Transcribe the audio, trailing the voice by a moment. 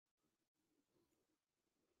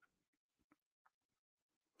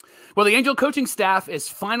Well, the Angel coaching staff is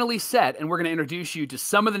finally set, and we're going to introduce you to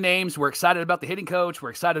some of the names. We're excited about the hitting coach.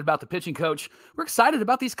 We're excited about the pitching coach. We're excited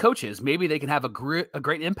about these coaches. Maybe they can have a great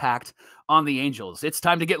impact on the Angels. It's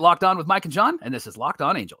time to get locked on with Mike and John, and this is Locked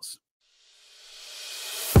On Angels.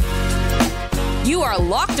 You are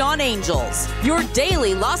Locked On Angels, your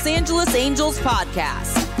daily Los Angeles Angels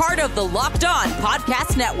podcast. Part of the Locked On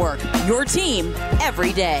Podcast Network, your team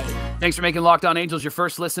every day. Thanks for making Locked On Angels your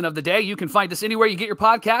first listen of the day. You can find us anywhere you get your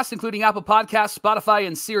podcasts, including Apple Podcasts, Spotify,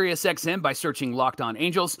 and SiriusXM by searching Locked On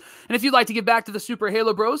Angels. And if you'd like to give back to the Super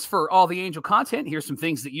Halo Bros for all the Angel content, here's some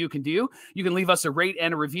things that you can do. You can leave us a rate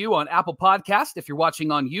and a review on Apple Podcasts. If you're watching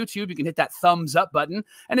on YouTube, you can hit that thumbs up button.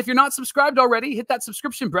 And if you're not subscribed already, hit that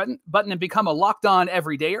subscription button and become a Locked On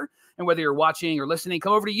Everydayer. And whether you're watching or listening,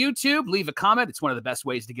 come over to YouTube, leave a comment. It's one of the best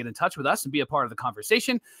ways to get in touch with us and be a part of the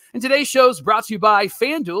conversation. And today's show is brought to you by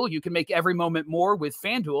FanDuel. You can make every moment more with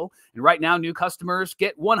FanDuel. And right now, new customers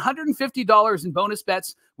get $150 in bonus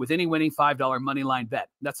bets with any winning $5 moneyline bet.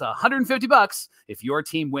 That's $150 if your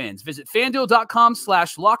team wins. Visit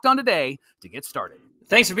FanDuel.com/lockedon today to get started.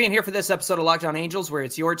 Thanks for being here for this episode of Locked On Angels, where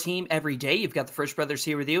it's your team every day. You've got the Frisch Brothers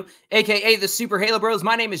here with you, a.k.a. the Super Halo Bros.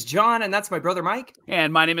 My name is John, and that's my brother Mike.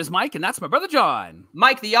 And my name is Mike, and that's my brother John.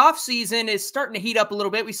 Mike, the offseason is starting to heat up a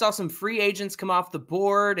little bit. We saw some free agents come off the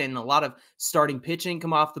board and a lot of starting pitching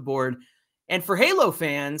come off the board. And for Halo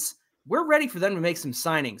fans, we're ready for them to make some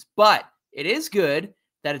signings. But it is good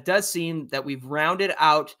that it does seem that we've rounded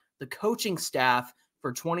out the coaching staff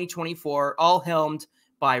for 2024, all helmed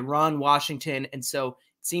by Ron Washington. And so it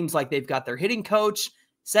seems like they've got their hitting coach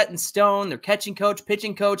set in stone, their catching coach,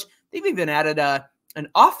 pitching coach. They've even added an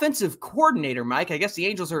offensive coordinator, Mike. I guess the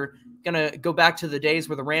Angels are going to go back to the days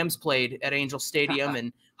where the Rams played at Angel Stadium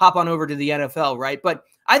and hop on over to the NFL, right? But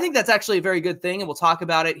I think that's actually a very good thing, and we'll talk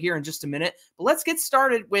about it here in just a minute. But let's get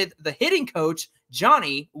started with the hitting coach,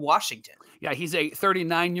 Johnny Washington. Yeah, he's a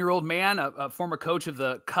 39-year-old man, a former coach of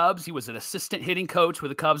the Cubs. He was an assistant hitting coach with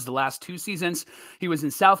the Cubs the last 2 seasons. He was in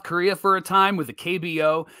South Korea for a time with the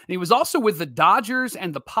KBO. And he was also with the Dodgers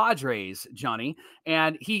and the Padres, Johnny.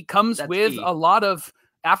 And he comes with a lot of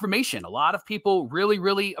affirmation. A lot of people really,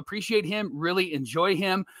 really appreciate him, really enjoy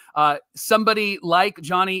him. Somebody like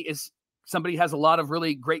Johnny is somebody has a lot of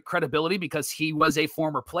really great credibility because he was a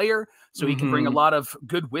former player, so he can bring a lot of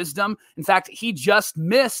good wisdom. In fact, he just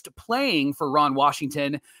missed playing for Ron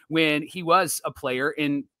Washington when he was a player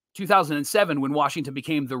in 2007 when Washington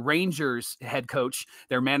became the Rangers head coach,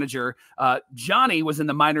 their manager. Johnny was in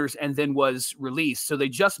the minors and then was released, so they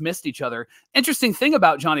just missed each other. Interesting thing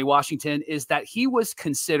about Johnny Washington is that he was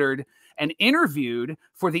considered and interviewed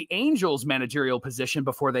for the Angels managerial position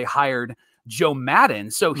before they hired Joe Madden.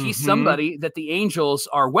 So he's somebody that the Angels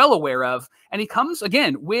are well aware of. And he comes,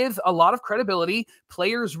 again, with a lot of credibility.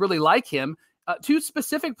 Players really like him. 2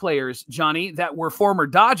 specific players, Johnny, that were former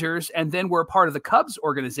Dodgers and then were a part of the Cubs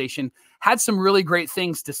organization, had some really great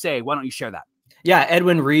things to say. Why don't you share that? Yeah,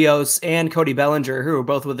 Edwin Rios and Cody Bellinger, who were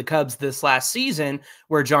both with the Cubs this last season,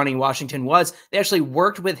 where Johnny Washington was, they actually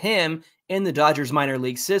worked with him in the Dodgers minor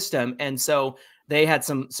league system. And so they had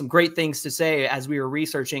some great things to say as we were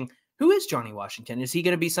researching, who is Johnny Washington? Is he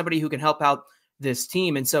going to be somebody who can help out this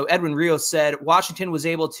team? And so Edwin Rios said Washington was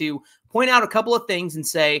able to point out a couple of things and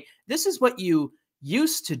say, this is what you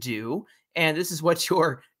used to do, and this is what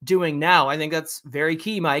you're doing now. I think that's very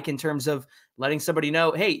key, Mike, in terms of letting somebody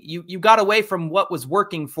know, hey, you got away from what was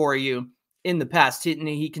working for you in the past. And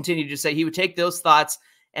he continued to say he would take those thoughts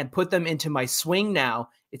and put them into my swing now.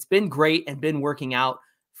 It's been great and been working out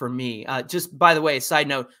for me. Just by the way, side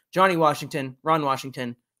note, Johnny Washington, Ron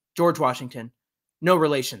Washington, George Washington, no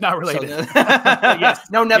relation. Not related. So,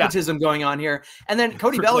 yes, no nepotism going on here. And then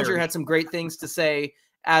Cody Bellinger had some great things to say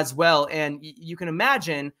as well. And you can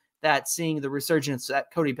imagine that seeing the resurgence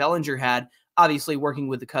that Cody Bellinger had, obviously working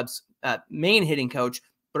with the Cubs main hitting coach,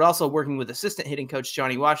 but also working with assistant hitting coach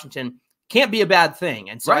Johnny Washington, can't be a bad thing.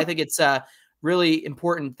 And so I think it's really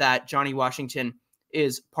important that Johnny Washington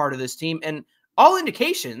is part of this team. And all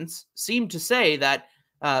indications seem to say that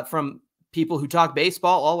from people who talk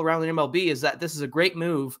baseball all around the MLB is that this is a great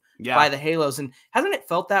move by the Halos. And hasn't it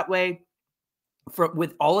felt that way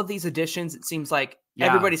with all of these additions? It seems like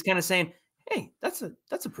everybody's kind of saying, hey, that's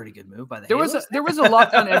a pretty good move by the Halos. There was a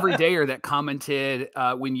Locked On Everydayer that commented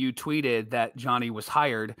when you tweeted that Johnny was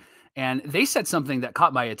hired, and they said something that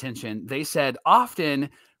caught my attention. They said often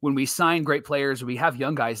when we sign great players, we have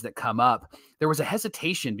young guys that come up, there was a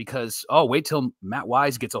hesitation because, oh, wait till Matt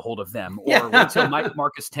Wise gets a hold of them, or wait till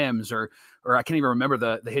Marcus Timms, or I can't even remember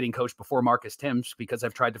the hitting coach before Marcus Timms because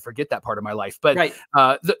I've tried to forget that part of my life. But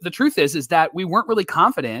the truth is that we weren't really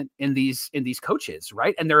confident in these coaches,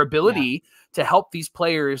 right? And their ability to help these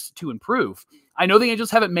players to improve. I know the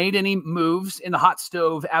Angels haven't made any moves in the hot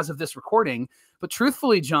stove as of this recording, but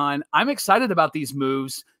truthfully, John, I'm excited about these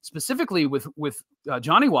moves, specifically with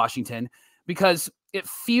Johnny Washington, because it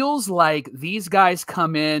feels like these guys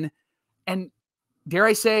come in and, dare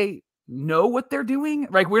I say, know what they're doing.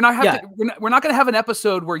 Like we're not going to have an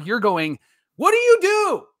episode where you're going, "What do you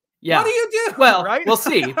do? Yeah. What do you do?" Well, right? We'll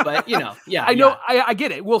see, but I know, I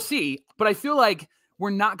get it. We'll see, but I feel like we're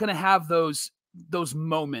not going to have those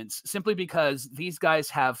moments simply because these guys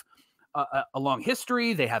have a long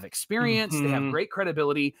history. They have experience. They have great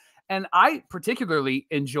credibility. And I particularly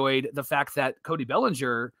enjoyed the fact that Cody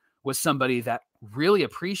Bellinger was somebody that really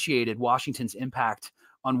appreciated Washington's impact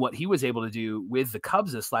on what he was able to do with the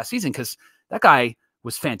Cubs this last season, because that guy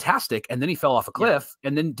was fantastic. And then he fell off a cliff.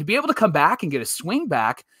 And then to be able to come back and get a swing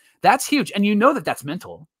back, that's huge. And that's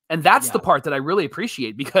mental. And that's the part that I really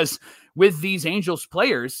appreciate, because with these Angels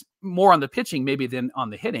players, more on the pitching maybe than on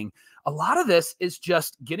the hitting, a lot of this is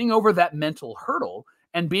just getting over that mental hurdle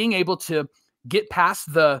and being able to get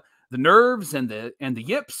past the nerves and the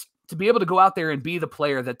yips to be able to go out there and be the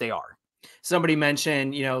player that they are. Somebody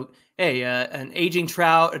mentioned, hey, an aging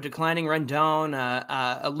Trout, a declining Rendon,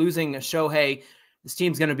 a losing Shohei. This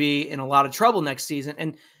team's going to be in a lot of trouble next season.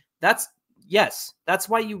 And that's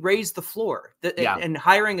why you raise the floor. And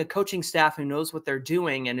hiring a coaching staff who knows what they're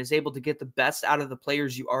doing and is able to get the best out of the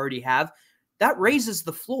players you already have, that raises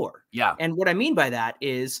the floor. Yeah. And what I mean by that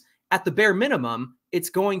is, at the bare minimum, it's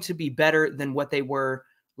going to be better than what they were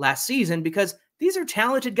last season, because these are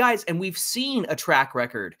talented guys, and we've seen a track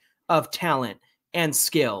record of talent and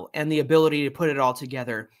skill and the ability to put it all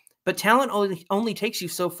together. But talent only takes you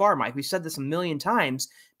so far, Mike. We've said this a million times,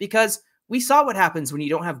 because we saw what happens when you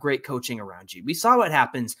don't have great coaching around you. We saw what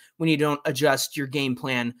happens when you don't adjust your game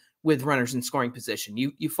plan with runners in scoring position.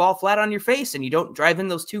 You fall flat on your face and you don't drive in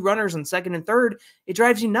those two runners on second and third. It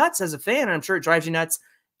drives you nuts as a fan, and I'm sure it drives you nuts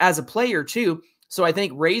as a player too. So I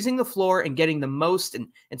think raising the floor and getting the most and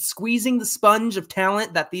squeezing the sponge of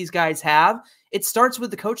talent that these guys have, it starts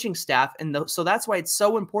with the coaching staff. And so that's why it's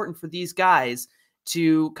so important for these guys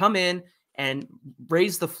to come in and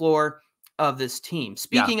raise the floor of this team.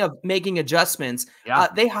 Speaking of making adjustments,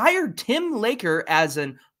 they hired Tim Laker as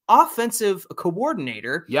an offensive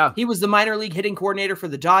coordinator. Yeah. He was the minor league hitting coordinator for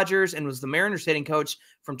the Dodgers and was the Mariners hitting coach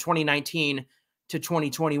from 2019 to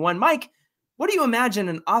 2021. Mike, what do you imagine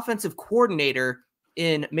an offensive coordinator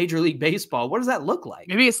in Major League Baseball? What does that look like?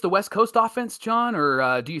 Maybe it's the West Coast offense, John,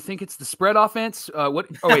 or do you think it's the spread offense? Is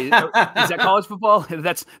that college football?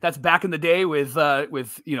 That's back in the day with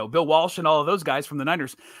Bill Walsh and all of those guys from the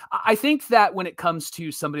Niners. I think that when it comes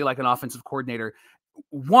to somebody like an offensive coordinator,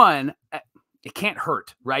 one, it can't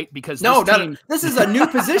hurt, right? Because this is a new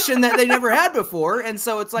position that they never had before, and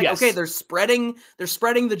so it's like, okay, they're spreading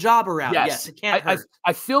the job around. Yes, it can't hurt.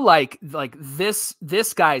 I feel like this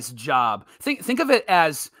guy's job. Think of it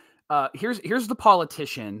as here's the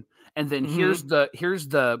politician, and then here's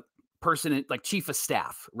the person like chief of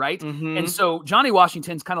staff, right? And so Johnny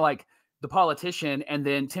Washington's kind of like the politician, and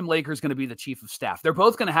then Tim Laker is going to be the chief of staff. They're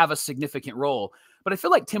both going to have a significant role. But I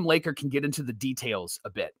feel like Tim Laker can get into the details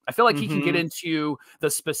a bit. I feel like he can get into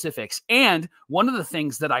the specifics. And one of the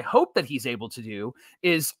things that I hope that he's able to do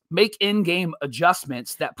is make in-game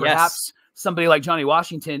adjustments that perhaps somebody like Johnny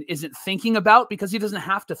Washington isn't thinking about, because he doesn't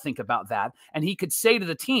have to think about that. And he could say to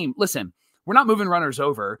the team, listen, we're not moving runners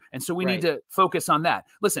over, and so we need to focus on that.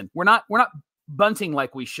 Listen, we're not bunting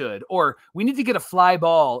like we should, or we need to get a fly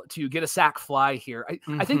ball to get a sack fly here.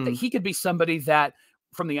 I think that he could be somebody that,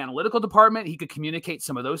 from the analytical department, he could communicate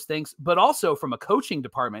some of those things, but also from a coaching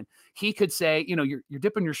department, he could say, you're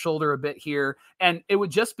dipping your shoulder a bit here. And it would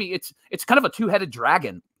just be, it's kind of a two-headed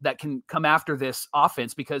dragon that can come after this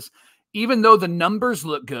offense, because even though the numbers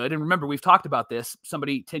look good, and remember, we've talked about this,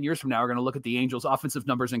 somebody 10 years from now are going to look at the Angels offensive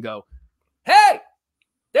numbers and go, hey,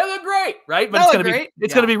 they look great, right? But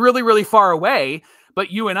it's going to be really, really far away. But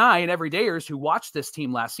you and I and everydayers who watched this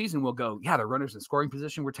team last season will go, yeah, the runners in scoring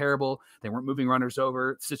position were terrible. They weren't moving runners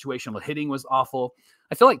over. Situational hitting was awful.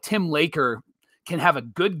 I feel like Tim Laker can have a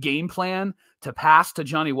good game plan to pass to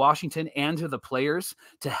Johnny Washington and to the players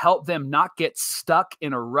to help them not get stuck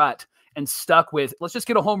in a rut and stuck with, let's just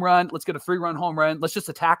get a home run. Let's get a 3-run home run. Let's just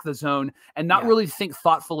attack the zone and not really think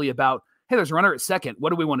thoughtfully about, hey, there's a runner at second.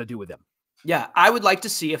 What do we want to do with him? Yeah, I would like to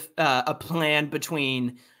see a plan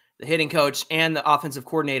between the hitting coach, and the offensive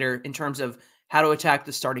coordinator in terms of how to attack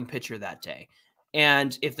the starting pitcher that day.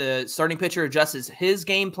 And if the starting pitcher adjusts his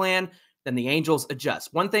game plan, then the Angels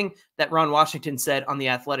adjust. One thing that Ron Washington said on the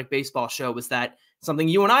Athletic Baseball Show was that something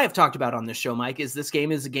you and I have talked about on this show, Mike, is this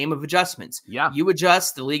game is a game of adjustments. Yeah. You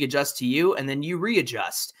adjust, the league adjusts to you, and then you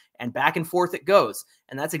readjust. And back and forth it goes.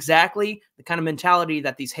 And that's exactly the kind of mentality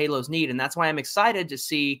that these Halos need. And that's why I'm excited to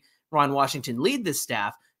see Ron Washington lead this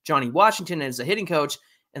staff, Johnny Washington as a hitting coach,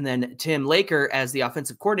 and then Tim Laker as the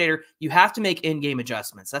offensive coordinator. You have to make in-game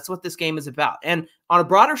adjustments. That's what this game is about. And on a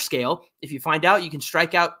broader scale, if you find out you can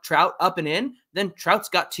strike out Trout up and in, then Trout's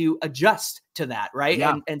got to adjust to that, right?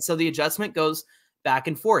 Yeah. And so the adjustment goes back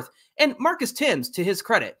and forth. And Marcus Timms, to his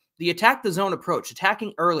credit, the attack the zone approach,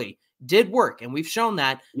 attacking early, did work. And we've shown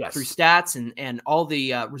that through stats and all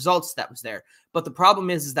the results that was there. But the problem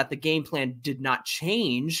is that the game plan did not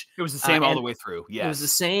change. It was the same all the way through. Yes. It was the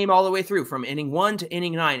same all the way through from inning 1 to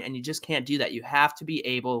inning 9. And you just can't do that. You have to be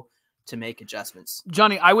able to make adjustments.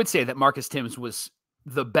 Johnny, I would say that Marcus Timms was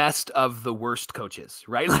the best of the worst coaches,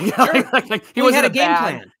 right? Like, Sure. like he wasn't had a game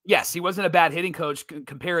plan. Yes, he wasn't a bad hitting coach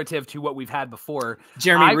comparative to what we've had before.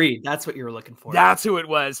 Jeremy Reed, that's what you were looking for. That's who it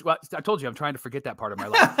was. Well, I told you I'm trying to forget that part of my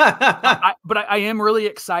life. But I am really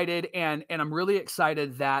excited, and I'm really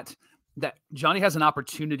excited that Johnny has an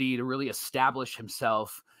opportunity to really establish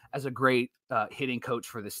himself as a great hitting coach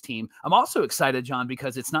for this team. I'm also excited, John,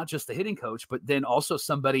 because it's not just the hitting coach, but then also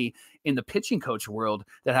somebody in the pitching coach world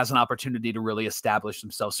that has an opportunity to really establish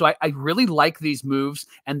themselves. So I really like these moves,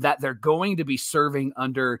 and that they're going to be serving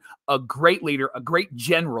under a great leader, a great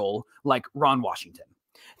general like Ron Washington.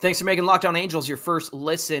 Thanks for making Locked On Angels your first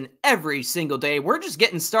listen every single day. We're just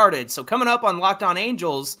getting started. So coming up on Locked On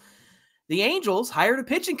Angels, the Angels hired a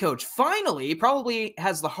pitching coach. Finally, probably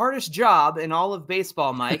has the hardest job in all of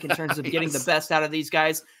baseball, Mike, in terms of getting the best out of these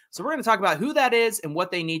guys. So we're going to talk about who that is and what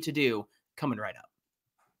they need to do coming right up.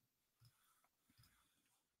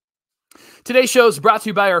 Today's show is brought to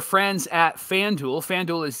you by our friends at FanDuel.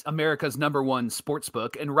 FanDuel is America's #1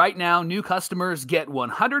 sportsbook. And right now, new customers get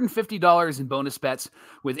 $150 in bonus bets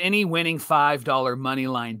with any winning $5 money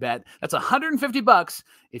line bet. That's $150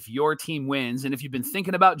 if your team wins. And if you've been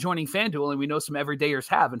thinking about joining FanDuel, and we know some everydayers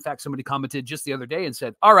have, in fact, somebody commented just the other day and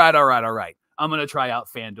said, all right, I'm going to try out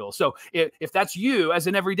FanDuel. So if that's you as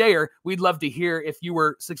an everydayer, we'd love to hear if you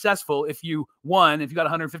were successful, if you won, if you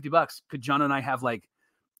got $150. Could John and I have like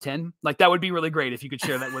 10? Like, that would be really great if you could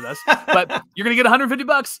share that with us. But you're going to get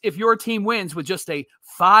 $150 if your team wins with just a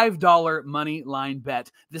 $5 money line bet.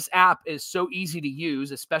 This app is so easy to use,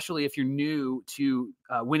 especially if you're new to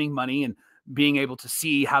winning money and being able to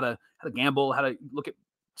see how to gamble, how to look at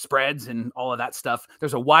spreads and all of that stuff.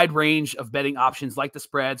 There's a wide range of betting options like the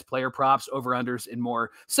spreads, player props, over-unders, and more.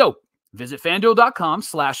 So visit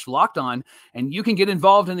FanDuel.com/lockedon, and you can get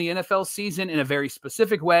involved in the NFL season in a very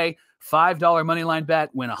specific way. $5 money line bet,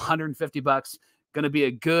 win $150. Going to be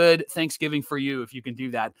a good Thanksgiving for you if you can do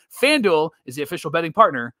that. FanDuel is the official betting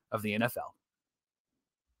partner of the NFL.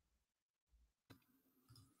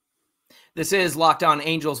 This is Locked On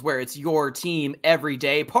Angels, where it's your team every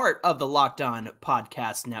day, part of the Locked On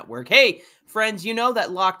Podcast Network. Hey, friends, you know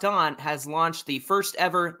that Locked On has launched the first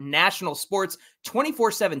ever national sports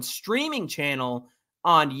 24/7 streaming channel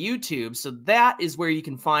on YouTube. So that is where you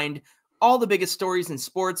can find all the biggest stories in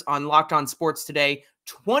sports on Locked On Sports Today,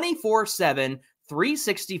 24/7,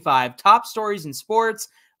 365, top stories in sports,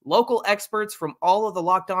 local experts from all of the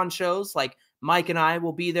Locked On shows like Mike and I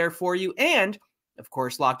will be there for you. And of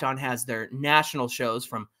course, Locked On has their national shows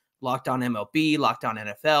from Locked On MLB, Locked On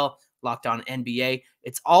NFL, Locked On NBA.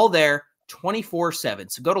 It's all there 24/7.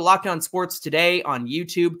 So go to Locked On Sports Today on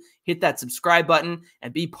YouTube, hit that subscribe button,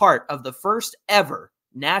 and be part of the first ever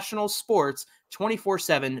national sports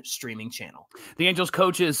 24/7 streaming channel. The Angels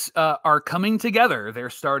coaches are coming together. They're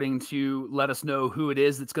starting to let us know who it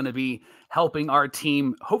is that's going to be helping our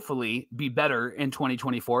team hopefully be better in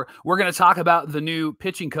 2024. We're going to talk about the new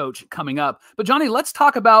pitching coach coming up. But Johnny, let's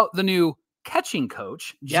talk about the new catching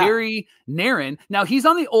coach, Jerry Narron. Now, he's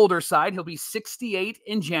on the older side. He'll be 68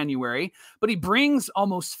 in January, but he brings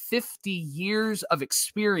almost 50 years of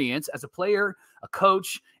experience as a player, a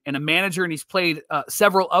coach, and a manager, and he's played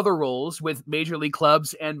several other roles with major league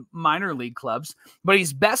clubs and minor league clubs, but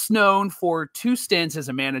he's best known for 2 stints as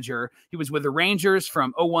a manager. He was with the Rangers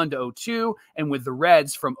from 01 to 02 and with the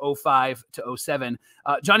Reds from 05 to 07.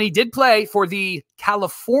 Johnny did play for the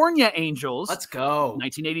California Angels. Let's go.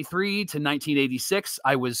 1983 to 1986.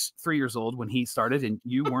 I was 3 years old when he started, and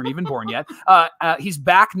you weren't even born yet. He's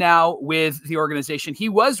back now with the organization. He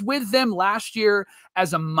was with them last year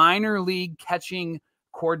as a minor league catching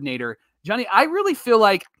coordinator. Johnny, I really feel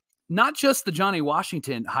like not just the Johnny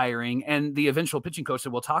Washington hiring and the eventual pitching coach that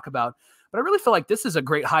we'll talk about, but I really feel like this is a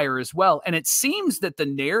great hire as well. And it seems that the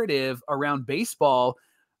narrative around baseball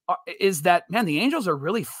is that, man, the Angels are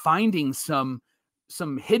really finding some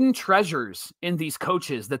hidden treasures in these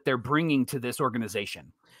coaches that they're bringing to this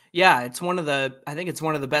organization. Yeah, I think it's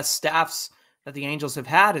one of the best staffs that the Angels have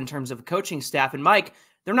had in terms of a coaching staff. And Mike,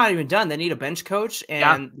 they're not even done. They need a bench coach.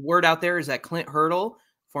 And word out there is that Clint Hurdle,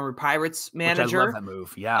 former Pirates manager, which I love that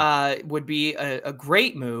move. Yeah. Would be a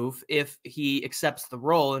great move if he accepts the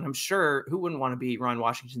role. And I'm sure who wouldn't want to be Ron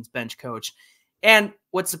Washington's bench coach? And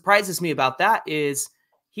what surprises me about that is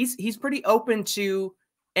he's pretty open to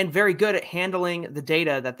and very good at handling the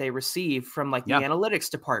data that they receive from like the analytics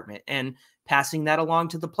department and passing that along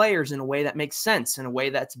to the players in a way that makes sense, in a way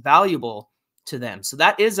that's valuable to them. So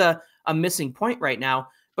that is a missing point right now.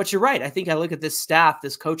 But you're right. I think I look at this staff,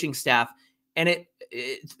 this coaching staff, and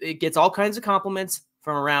it gets all kinds of compliments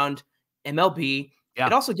from around MLB. Yeah.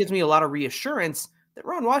 It also gives me a lot of reassurance that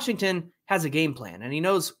Ron Washington has a game plan and he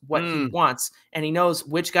knows what he wants and he knows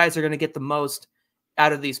which guys are going to get the most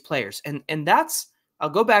out of these players. And that's, I'll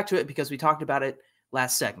go back to it because we talked about it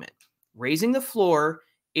last segment. Raising the floor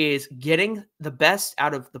is getting the best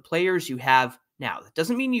out of the players you have now. That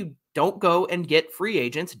doesn't mean you don't go and get free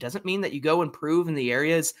agents. It doesn't mean that you go improve in the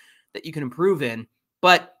areas that you can improve in.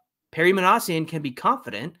 But Perry Manassian can be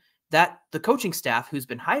confident that the coaching staff who's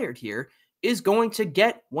been hired here is going to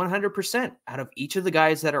get 100% out of each of the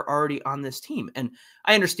guys that are already on this team. And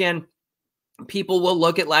I understand people will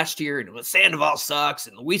look at last year and Sandoval sucks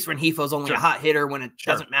and Luis Rengifo is only a hot hitter when it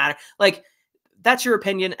doesn't matter. Like, that's your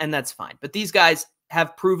opinion and that's fine. But these guys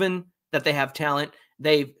have proven that they have talent.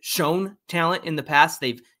 They've shown talent in the past.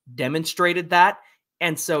 They've demonstrated that.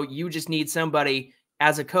 And so you just need somebody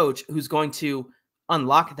as a coach who's going to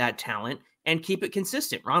unlock that talent and keep it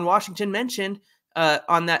consistent. Ron Washington mentioned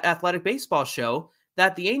on that Athletic Baseball show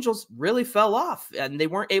that the Angels really fell off and they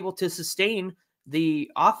weren't able to sustain the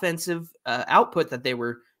offensive output that they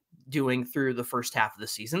were doing through the first half of the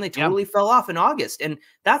season. They totally fell off in August. And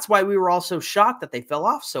that's why we were all so shocked that they fell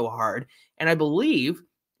off so hard. And I believe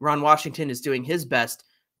Ron Washington is doing his best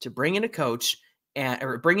to bring in a coach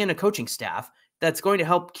or bring in a coaching staff that's going to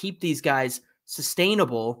help keep these guys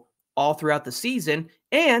sustainable all throughout the season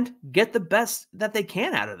and get the best that they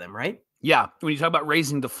can out of them, right? Yeah. When you talk about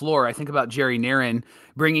raising the floor, I think about Jerry Narron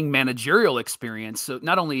bringing managerial experience. So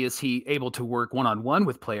not only is he able to work one-on-one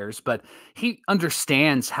with players, but he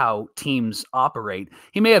understands how teams operate.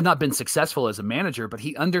 He may have not been successful as a manager, but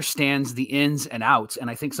he understands the ins and outs. And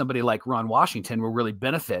I think somebody like Ron Washington will really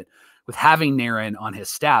benefit with having Narron on his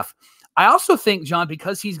staff. I also think, John,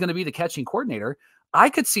 because he's going to be the catching coordinator, I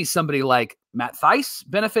could see somebody like Matt Theis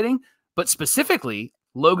benefiting, but specifically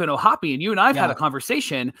Logan O'Hoppe. And you and I have had a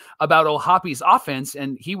conversation about O'Hoppe's offense,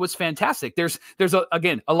 and he was fantastic. There's a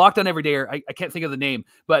Locked On Everydayer, I can't think of the name,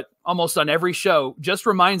 but almost on every show just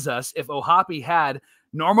reminds us if O'Hoppe had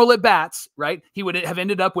normal at bats, right, he would have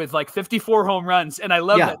ended up with like 54 home runs. And I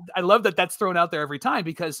love that. I love that that's thrown out there every time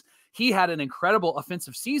because he had an incredible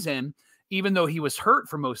offensive season, even though he was hurt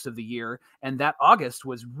for most of the year. And that August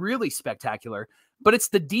was really spectacular. But it's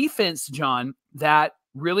the defense, John, that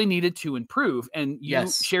really needed to improve. And you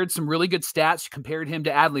shared some really good stats, compared him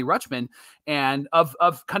to Adley Rutschman. And of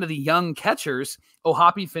kind of the young catchers,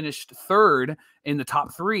 O'Hoppe finished third in the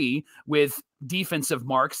top three with defensive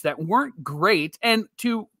marks that weren't great. And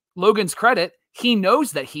to Logan's credit, he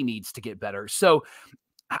knows that he needs to get better. So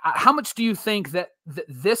how much do you think that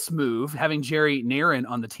this move, having Jerry Narron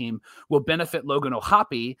on the team, will benefit Logan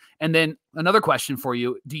O'Hoppe? And then another question for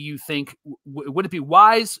you. Do you think, would it be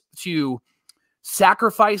wise to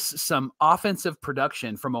sacrifice some offensive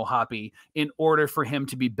production from O'Hoppe in order for him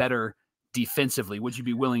to be better defensively? Would you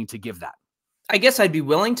be willing to give that? I guess I'd be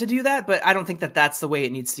willing to do that, but I don't think that that's the way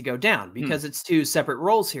it needs to go down because it's two separate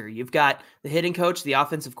roles here. You've got the hitting coach, the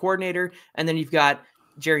offensive coordinator, and then you've got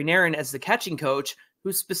Jerry Narron as the catching coach,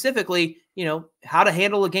 who's specifically, how to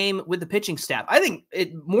handle a game with the pitching staff. I think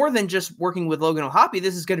it more than just working with Logan O'Hoppe,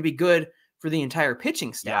 this is going to be good for the entire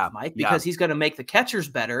pitching staff, Mike, because he's going to make the catchers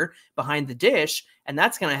better behind the dish, and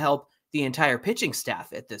that's going to help the entire pitching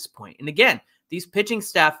staff at this point. And again, these pitching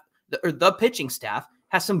staff, the pitching staff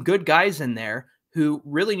has some good guys in there who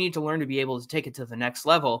really need to learn to be able to take it to the next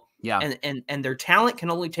level. Yeah. And their talent can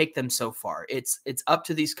only take them so far. It's up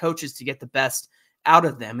to these coaches to get the best out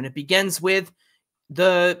of them. And it begins with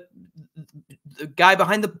the guy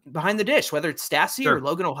behind the dish, whether it's Stassi or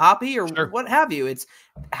Logan O'Hoppe or what have you. It's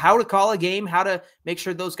how to call a game, how to make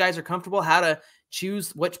sure those guys are comfortable, how to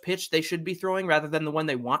choose which pitch they should be throwing rather than the one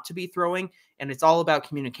they want to be throwing. And it's all about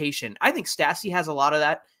communication. I think Stassi has a lot of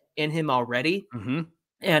that in him already.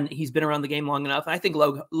 and he's been around the game long enough. And I think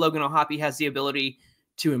Logan O'Hoppe has the ability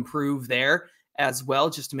to improve there as well,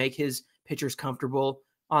 just to make his pitchers comfortable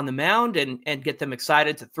on the mound and get them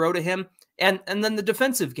excited to throw to him. And then the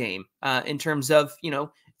defensive game in terms of,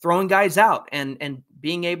 throwing guys out and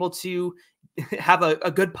being able to have a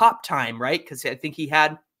good pop time, right? Because I think he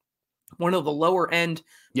had one of the lower end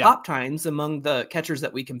pop times among the catchers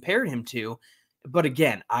that we compared him to. But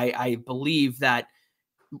again, I believe that,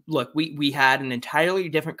 look, we had an entirely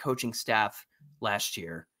different coaching staff last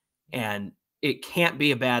year, and it can't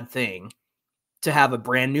be a bad thing to have a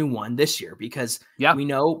brand new one this year, because we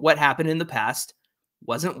know what happened in the past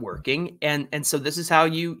wasn't working. And so this is how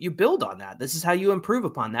you build on that. This is how you improve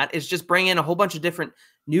upon that, is just bring in a whole bunch of different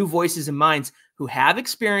new voices and minds who have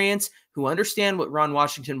experience, who understand what Ron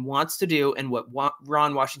Washington wants to do and what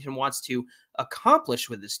Ron Washington wants to accomplish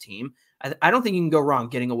with this team. I don't think you can go wrong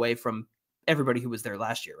getting away from everybody who was there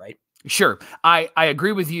last year, right? Sure. I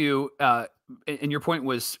agree with you. And your point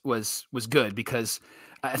was good, because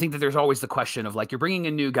I think that there's always the question of, like, you're bringing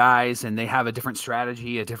in new guys and they have a different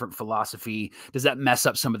strategy, a different philosophy. Does that mess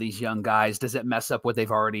up some of these young guys? Does it mess up what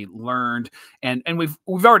they've already learned? And we've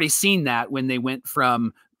already seen that when they went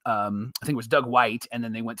from, I think it was Doug White, and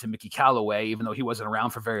then they went to Mickey Callaway, even though he wasn't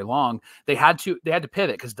around for very long. They had to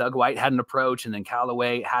pivot, because Doug White had an approach, and then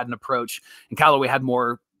Callaway had an approach, and Callaway had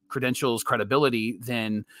more credentials, credibility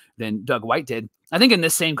than Doug White did. I think in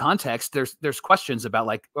this same context, there's questions about,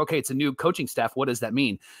 like, okay, it's a new coaching staff. What does that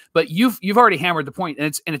mean? But you've already hammered the point,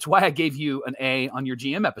 and it's why I gave you an A on your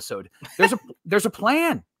GM episode. There's a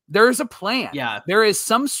plan. There is a plan. Yeah. There is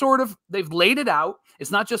some sort of, they've laid it out.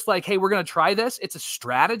 It's not just like, hey, we're going to try this. It's a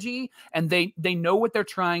strategy, and they know what they're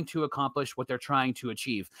trying to accomplish, what they're trying to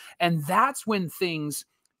achieve. And that's when things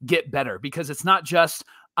get better, because it's not just,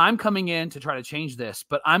 I'm coming in to try to change this,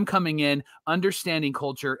 but I'm coming in understanding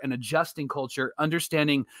culture and adjusting culture,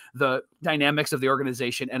 understanding the dynamics of the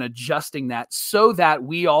organization and adjusting that so that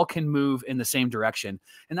we all can move in the same direction.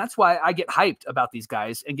 And that's why I get hyped about these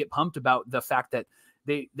guys and get pumped about the fact that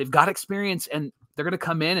they've got experience, and they're going to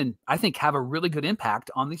come in and I think have a really good impact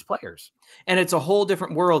on these players. And it's a whole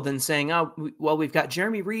different world than saying, oh, well, we've got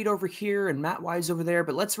Jeremy Reed over here and Matt Wise over there,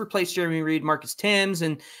 but let's replace Jeremy Reed, Marcus Timms.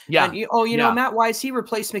 And, Matt Wise, he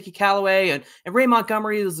replaced Mickey Callaway, and Ray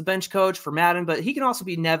Montgomery was the bench coach for Madden, but he can also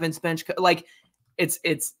be Nevin's bench coach. Like, it's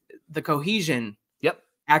the cohesion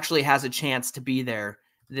actually has a chance to be there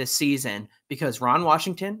this season, because Ron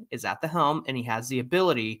Washington is at the helm, and he has the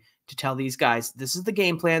ability to tell these guys, this is the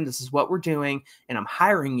game plan, this is what we're doing, and I'm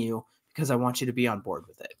hiring you because I want you to be on board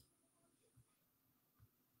with it.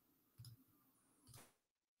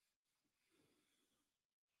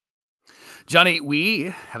 Johnny,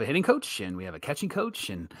 we have a hitting coach, and we have a catching coach,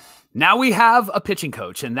 and now we have a pitching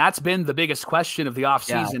coach. And that's been the biggest question of the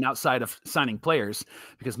offseason outside of signing players,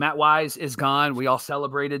 because Matt Wise is gone. We all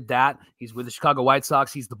celebrated that. He's with the Chicago White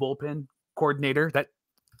Sox. He's the bullpen coordinator. That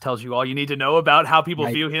tells you all you need to know about how people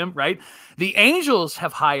view him, right? The Angels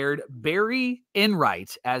have hired Barry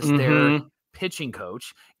Enright as their pitching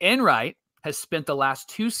coach. Enright has spent the last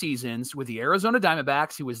 2 seasons with the Arizona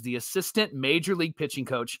Diamondbacks. He was the assistant major league pitching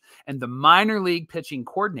coach and the minor league pitching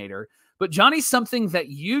coordinator. But Johnny, something that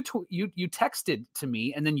you texted to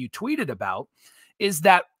me and then you tweeted about is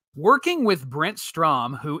that working with Brent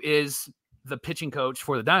Strom, who is the pitching coach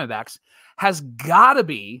for the Diamondbacks, has got to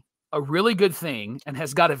be a really good thing, and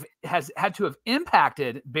has had to have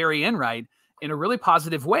impacted Barry Enright in a really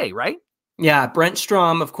positive way, right? Yeah, Brent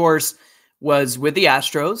Strom, of course, was with the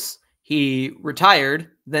Astros. He retired,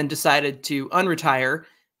 then decided to unretire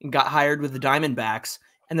and got hired with the Diamondbacks.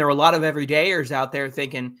 And there were a lot of everydayers out there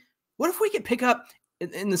thinking, what if we could pick up,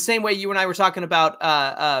 in the same way you and I were talking about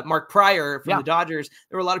Mark Pryor from the Dodgers,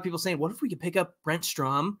 there were a lot of people saying, what if we could pick up Brent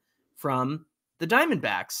Strom from the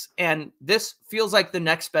Diamondbacks? And this feels like the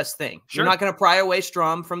next best thing. Sure. You're not going to pry away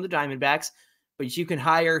Strom from the Diamondbacks, but you can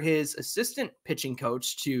hire his assistant pitching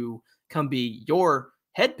coach to come be your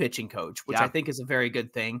head pitching coach, which I think is a very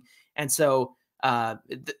good thing. And so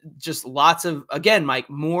just lots of, again, Mike,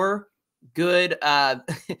 more good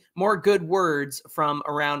words from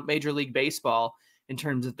around Major League Baseball in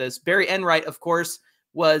terms of this. Barry Enright, of course,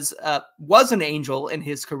 was an Angel in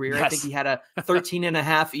his career. Yes. I think he had a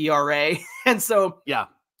 13.5 ERA. And so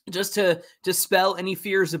just to dispel any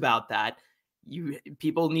fears about that,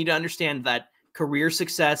 people need to understand that career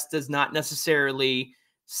success does not necessarily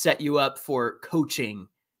set you up for coaching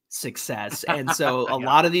success. And so a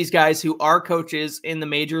lot of these guys who are coaches in the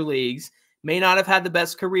major leagues may not have had the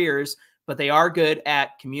best careers, but they are good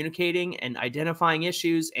at communicating and identifying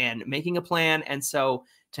issues and making a plan. And so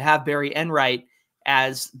to have Barry Enright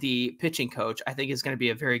as the pitching coach, I think is going to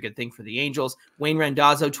be a very good thing for the Angels. Wayne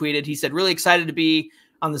Randazzo tweeted, he said, really excited to be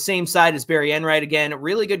on the same side as Barry Enright again. A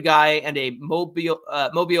really good guy and a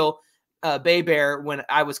Mobile Bay Bear when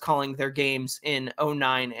I was calling their games in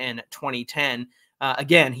 2009 and 2010.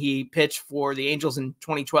 Again, he pitched for the Angels in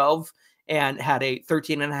 2012 and had a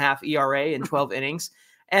 13.5 ERA in 12 innings.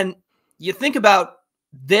 And you think about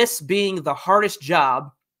this being the hardest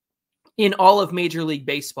job in all of Major League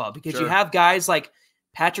Baseball, because you have guys like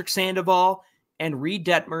Patrick Sandoval and Reed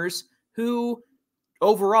Detmers who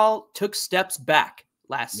overall took steps back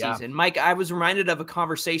last season. Mike, I was reminded of a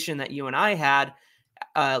conversation that you and I had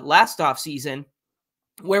last offseason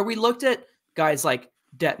where we looked at guys like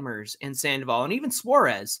Detmers and Sandoval and even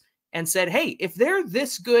Suarez and said, hey, if they're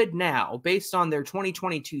this good now based on their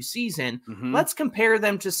 2022 season, let's compare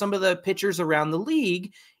them to some of the pitchers around the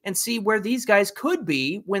league and see where these guys could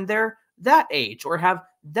be when they're that age or have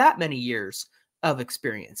that many years of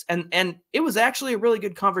experience. And it was actually a really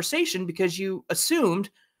good conversation because you assumed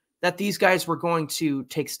that these guys were going to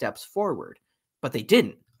take steps forward, but they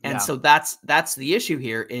didn't. And so that's the issue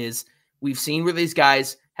here is we've seen where these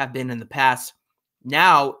guys have been in the past.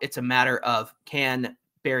 Now it's a matter of, can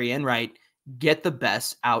Barry Enright get the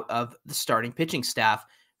best out of the starting pitching staff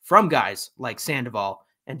from guys like Sandoval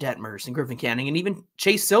and Detmers and Griffin Canning and even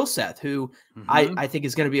Chase Silseth, who I think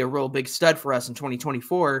is going to be a real big stud for us in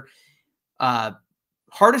 2024.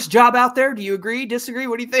 Hardest job out there. Do you agree? Disagree?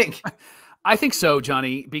 What do you think? I think so,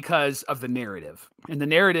 Johnny, because of the narrative. And the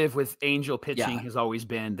narrative with Angel pitching has always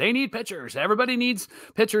been, they need pitchers. Everybody needs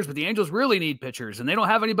pitchers, but the Angels really need pitchers, and they don't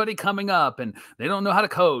have anybody coming up, and they don't know how to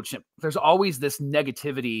coach. There's always this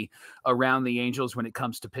negativity around the Angels when it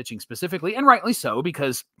comes to pitching specifically, and rightly so,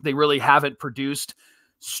 because they really haven't produced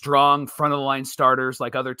strong front-of-the-line starters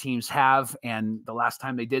like other teams have, and the last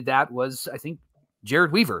time they did that was, I think,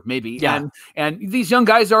 Jared Weaver, maybe. Yeah. And these young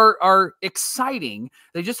guys are exciting.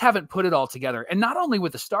 They just haven't put it all together. And not only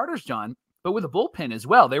with the starters, John, but with the bullpen as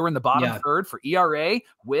well. They were in the bottom third for ERA,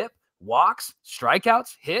 whip, walks,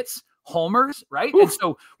 strikeouts, hits, homers, right? Oof. And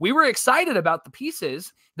so we were excited about the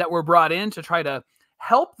pieces that were brought in to try to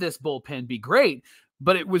help this bullpen be great.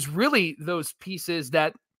 But it was really those pieces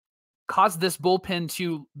that caused this bullpen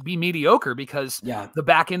to be mediocre, because the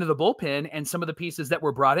back end of the bullpen and some of the pieces that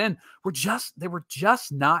were brought in were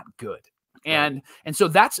just not good. And so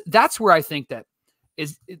that's where I think that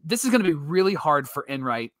this is going to be really hard for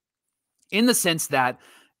Enright, in the sense that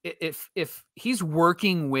if he's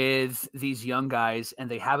working with these young guys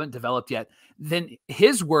and they haven't developed yet, then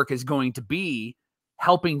his work is going to be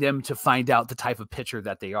helping them to find out the type of pitcher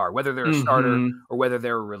that they are, whether they're a starter or whether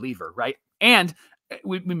they're a reliever. Right. And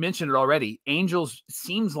we mentioned it already. Angels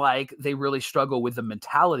seems like they really struggle with the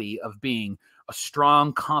mentality of being a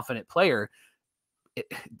strong, confident player.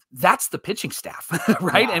 That's the pitching staff,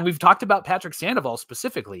 right? Yeah. And we've talked about Patrick Sandoval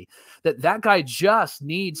specifically, that guy just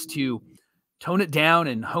needs to tone it down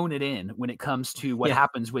and hone it in when it comes to what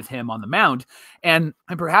happens with him on the mound. And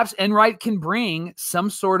perhaps Enright can bring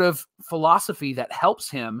some sort of philosophy that helps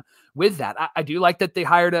him with that. I do like that they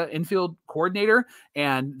hired an infield coordinator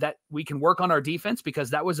and that we can work on our defense,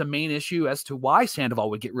 because that was a main issue as to why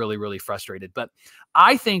Sandoval would get really, really frustrated. But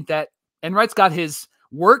I think that Enright's got his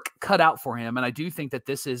work cut out for him. And I do think that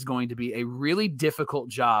this is going to be a really difficult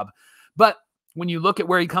job. But when you look at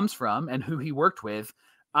where he comes from and who he worked with,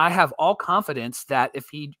 I have all confidence that if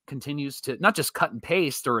he continues to not just cut and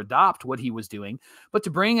paste or adopt what he was doing, but to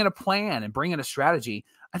bring in a plan and bring in a strategy,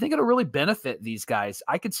 I think it'll really benefit these guys.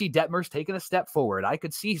 I could see Detmers taking a step forward. I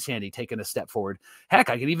could see Sandy taking a step forward. Heck,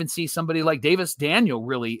 I could even see somebody like Davis Daniel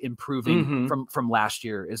really improving from last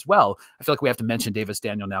year as well. I feel like we have to mention Davis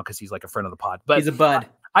Daniel now because he's like a friend of the pod. But he's a bud.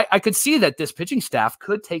 I could see that this pitching staff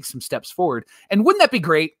could take some steps forward. And wouldn't that be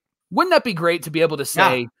great? Wouldn't that be great to be able to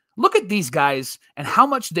say, look at these guys and how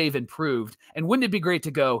much they've improved? And wouldn't it be great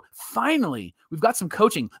to go, finally, we've got some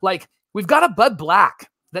coaching. Like, we've got a Bud Black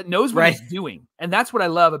that knows what he's doing. And that's what I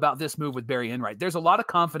love about this move with Barry Enright. There's a lot of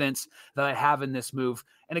confidence that I have in this move.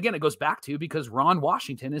 And again, it goes back to because Ron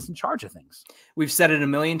Washington is in charge of things. We've said it a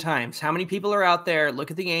million times. How many people are out there,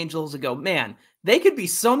 look at the Angels and go, man, they could be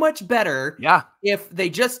so much better if they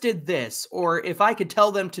just did this, or if I could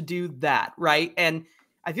tell them to do that, right? And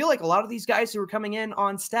I feel like a lot of these guys who are coming in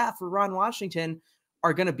on staff for Ron Washington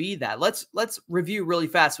are going to be that. Let's review really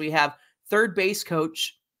fast. We have third base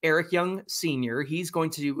coach Eric Young Sr. He's going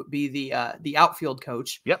to be the outfield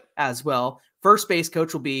coach as well. First base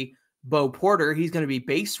coach will be Bo Porter. He's going to be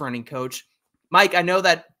base running coach. Mike, I know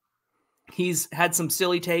that he's had some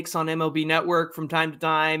silly takes on MLB Network from time to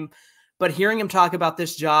time, but hearing him talk about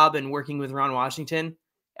this job and working with Ron Washington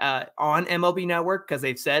on MLB Network, because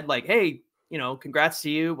they've said like, hey, congrats to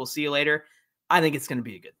you. We'll see you later. I think it's going to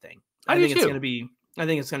be a good thing. I think it's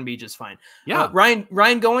going to be just fine. Yeah. Ryan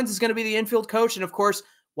Goins is going to be the infield coach. And of course,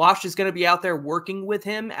 Wash is going to be out there working with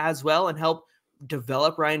him as well and help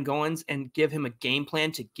develop Ryan Goins and give him a game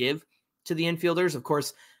plan to give to the infielders. Of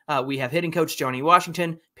course, we have hitting coach Johnny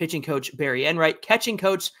Washington, pitching coach Barry Enright, catching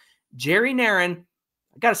coach Jerry Narron.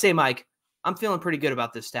 I got to say, Mike, I'm feeling pretty good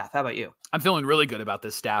about this staff. How about you? I'm feeling really good about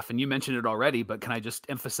this staff. And you mentioned it already, but can I just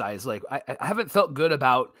emphasize, I haven't felt good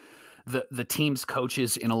about the team's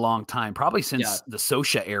coaches in a long time, probably since the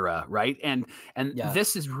Sosha era. Right. And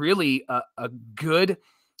this is really a good,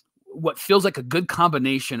 what feels like a good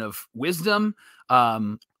combination of wisdom,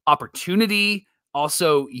 opportunity,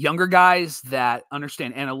 also younger guys that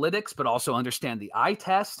understand analytics, but also understand the eye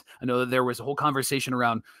test. I know that there was a whole conversation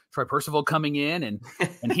around Troy Percival coming in and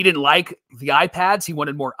he didn't like the iPads. He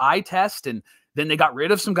wanted more eye test. And then they got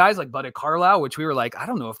rid of some guys like Buddy Carlisle, which we were like, I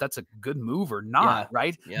don't know if that's a good move or not.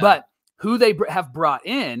 Right. Yeah. But who they have brought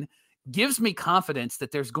in gives me confidence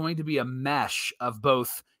that there's going to be a mesh of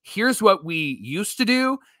both. Here's what we used to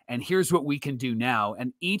do, and here's what we can do now.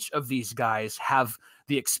 And each of these guys have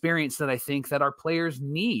the experience that I think that our players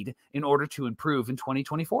need in order to improve in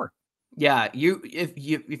 2024. Yeah,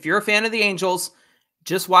 if you're a fan of the Angels,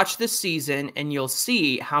 just watch this season and you'll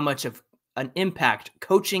see how much of an impact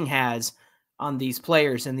coaching has on these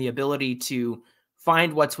players and the ability to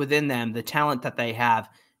find what's within them, the talent that they have,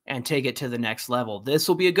 and take it to the next level. This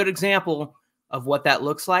will be a good example of what that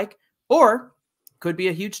looks like, or could be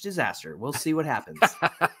a huge disaster. We'll see what happens.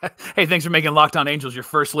 Hey, thanks for making Locked On Angels your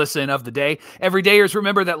first listen of the day. Everydayers,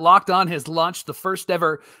 remember that Locked On has launched the first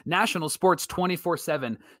ever national sports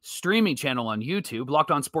 24/7 streaming channel on YouTube.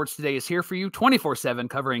 Locked On Sports Today is here for you 24/7,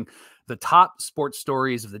 covering the top sports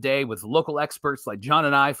stories of the day with local experts like John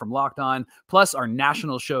and I from Locked On, plus our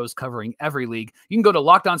national shows covering every league. You can go to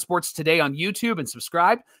Locked On Sports Today on YouTube and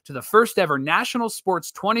subscribe to the first ever national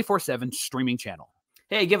sports 24/7 streaming channel.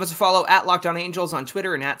 Hey, give us a follow at Locked On Angels on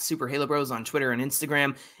Twitter and at Super Halo Bros on Twitter and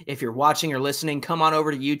Instagram. If you're watching or listening, come on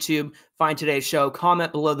over to YouTube, find today's show,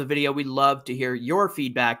 comment below the video. We'd love to hear your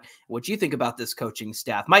feedback, what you think about this coaching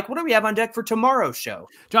staff. Mike, what do we have on deck for tomorrow's show?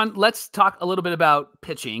 John, let's talk a little bit about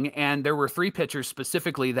pitching. And there were 3 pitchers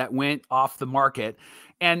specifically that went off the market.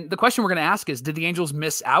 And the question we're going to ask is, did the Angels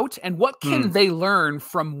miss out? And what can they learn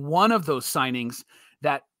from one of those signings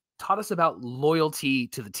that taught us about loyalty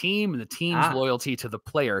to the team and the team's loyalty to the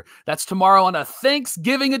player? That's tomorrow on a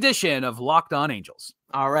Thanksgiving edition of Locked On Angels.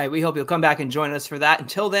 All right. We hope you'll come back and join us for that.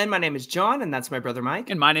 Until then, my name is John, and that's my brother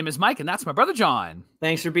Mike. And my name is Mike, and that's my brother John.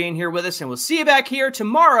 Thanks for being here with us, and we'll see you back here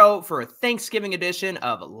tomorrow for a Thanksgiving edition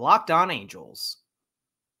of Locked On Angels.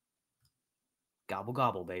 Gobble,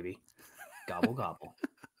 gobble, baby. Gobble, gobble.